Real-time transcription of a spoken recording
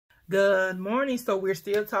Good morning. So we're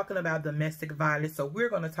still talking about domestic violence. So we're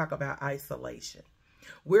going to talk about isolation.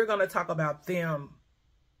 We're going to talk about them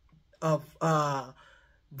not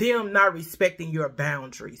respecting your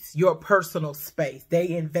boundaries, your personal space.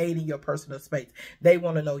 They invading your personal space. They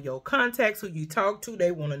want to know your contacts, who you talk to.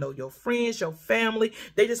 They want to know your friends, your family.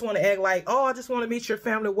 They just want to act like, oh, I just want to meet your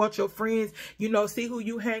family, watch your friends, see who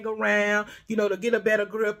you hang around, to get a better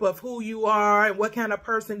grip of who you are and what kind of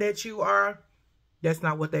person that you are. That's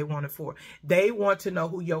not what they want it for. They want to know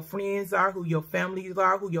who your friends are, who your families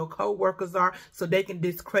are, who your co-workers are, so they can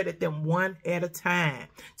discredit them one at a time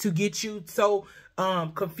to get you so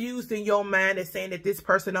confused in your mind and saying that this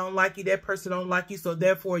person don't like you, that person don't like you, so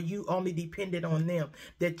therefore you only dependent on them,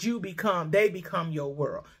 that they become your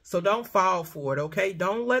world. So don't fall for it, okay?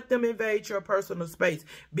 Don't let them invade your personal space.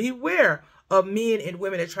 Beware of men and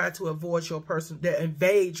women that try to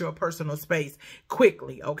invade your personal space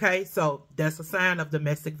quickly, okay? So that's a sign of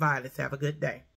domestic violence. Have a good day.